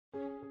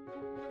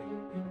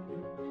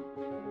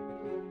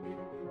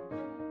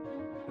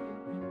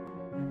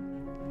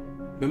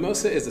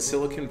Mimosa is a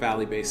Silicon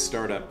Valley-based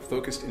startup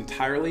focused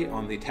entirely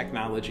on the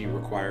technology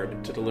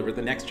required to deliver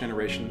the next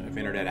generation of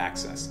internet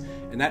access.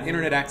 And that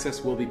internet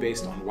access will be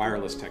based on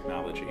wireless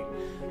technology.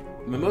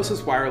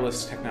 Mimosa's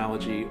wireless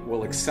technology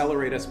will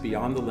accelerate us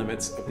beyond the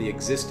limits of the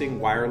existing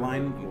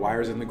wireline and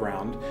wires in the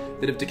ground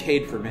that have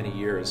decayed for many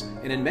years.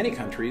 And in many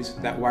countries,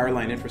 that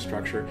wireline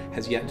infrastructure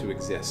has yet to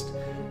exist.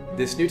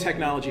 This new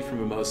technology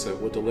from Mimosa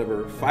will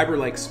deliver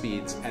fiber-like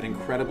speeds at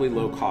incredibly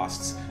low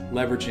costs,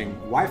 leveraging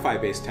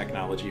Wi-Fi-based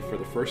technology for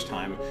the first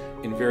time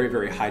in very,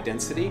 very high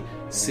density,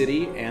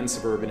 city and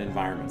suburban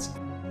environments.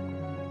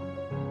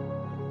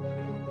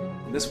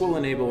 This will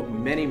enable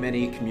many,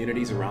 many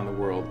communities around the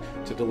world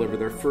to deliver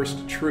their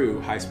first true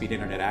high-speed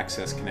internet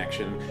access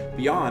connection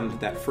beyond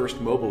that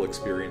first mobile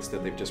experience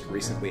that they've just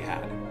recently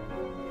had.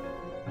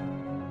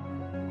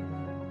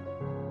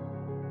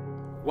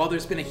 While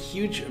there's been a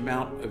huge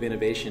amount of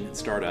innovation in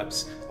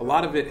startups, a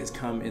lot of it has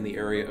come in the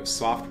area of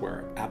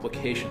software,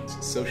 applications,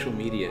 social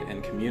media,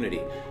 and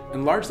community.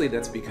 And largely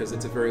that's because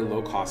it's a very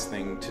low-cost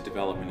thing to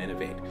develop and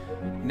innovate.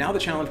 Now the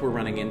challenge we're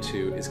running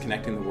into is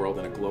connecting the world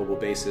on a global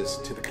basis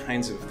to the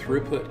kinds of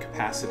throughput,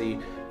 capacity,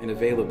 and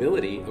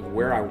availability of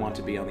where I want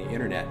to be on the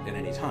internet at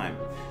any time.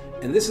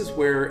 And this is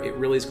where it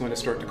really is going to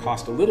start to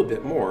cost a little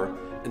bit more,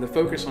 and the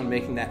focus on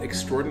making that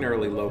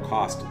extraordinarily low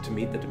cost to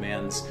meet the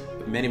demands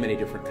of many, many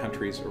different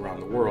countries around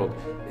the world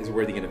is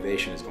where the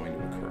innovation is going to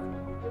occur.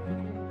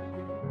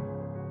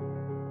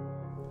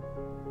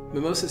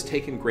 Mimosa's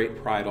taken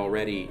great pride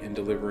already in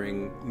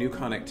delivering new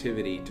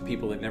connectivity to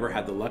people that never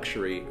had the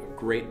luxury of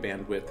great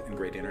bandwidth and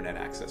great internet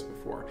access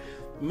before.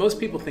 Most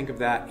people think of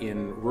that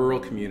in rural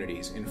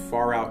communities, in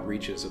far out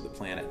reaches of the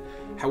planet.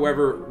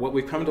 However, what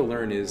we've come to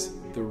learn is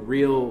the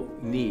real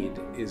need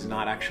is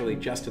not actually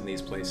just in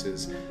these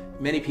places.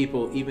 Many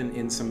people, even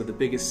in some of the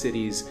biggest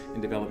cities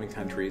in developing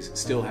countries,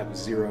 still have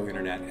zero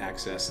internet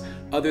access,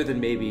 other than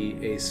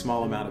maybe a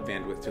small amount of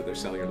bandwidth to their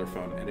cellular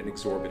phone at an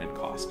exorbitant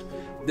cost.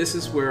 This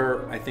is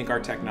where I think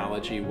our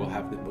technology will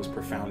have the most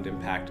profound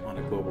impact on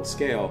a global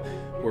scale,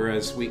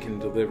 whereas we can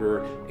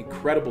deliver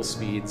incredible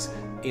speeds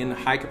in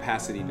high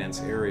capacity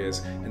dense areas,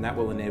 and that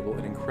will enable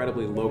an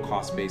incredibly low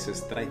cost basis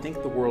that I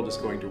think the world is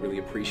going to really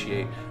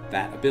appreciate,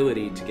 that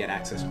ability to get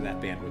access to that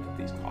bandwidth at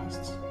these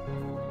costs.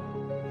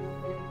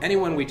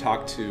 Anyone we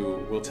talk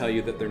to will tell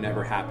you that they're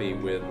never happy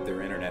with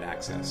their internet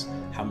access,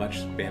 how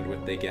much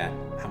bandwidth they get,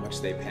 how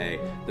much they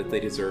pay, that they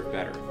deserve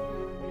better.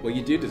 Well,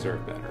 you do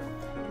deserve better.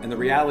 And the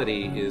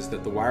reality is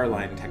that the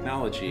wireline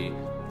technology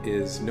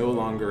is no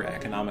longer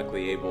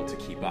economically able to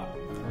keep up.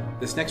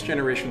 This next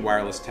generation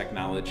wireless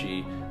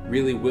technology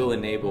really will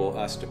enable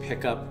us to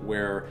pick up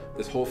where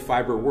this whole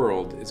fiber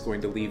world is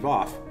going to leave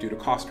off due to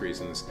cost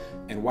reasons,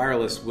 and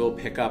wireless will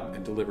pick up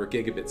and deliver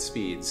gigabit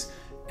speeds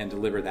and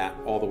deliver that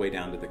all the way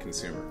down to the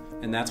consumer.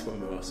 And that's what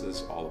Mimosa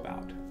is all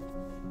about.